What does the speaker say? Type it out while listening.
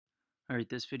Alright,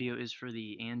 this video is for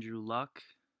the Andrew Luck.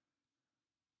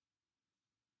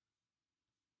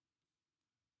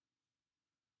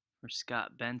 For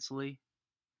Scott Bensley.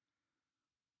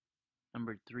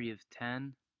 Numbered 3 of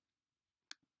 10.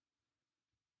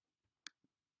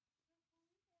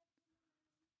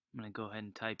 I'm going to go ahead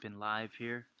and type in live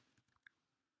here.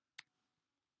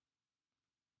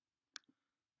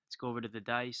 Let's go over to the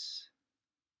dice.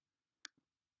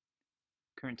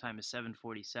 Current time is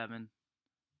 7:47.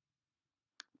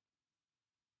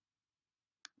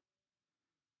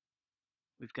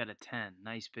 We've got a 10.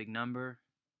 Nice big number.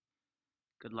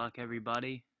 Good luck,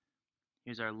 everybody.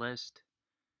 Here's our list.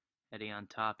 Eddie on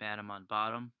top, Adam on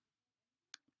bottom.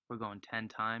 We're going 10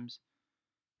 times.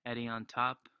 Eddie on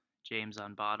top, James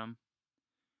on bottom.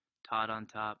 Todd on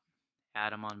top,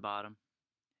 Adam on bottom.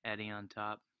 Eddie on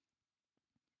top,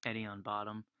 Eddie on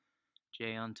bottom.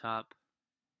 Jay on top,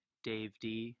 Dave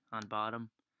D on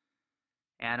bottom.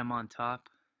 Adam on top,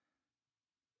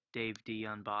 Dave D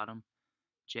on bottom.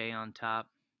 Jay on top,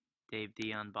 Dave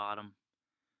D on bottom.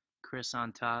 Chris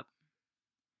on top,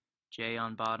 Jay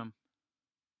on bottom.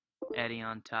 Eddie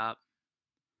on top,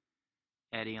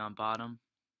 Eddie on bottom.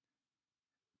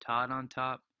 Todd on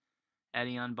top,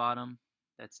 Eddie on bottom.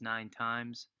 That's 9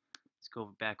 times. Let's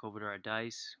go back over to our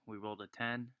dice. We rolled a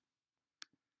 10.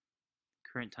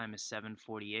 Current time is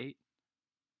 7:48.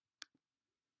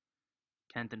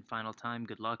 10th and final time.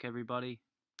 Good luck, everybody.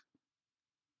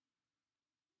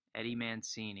 Eddie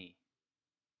Mancini.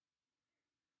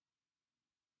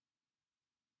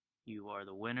 You are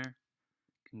the winner.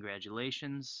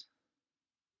 Congratulations.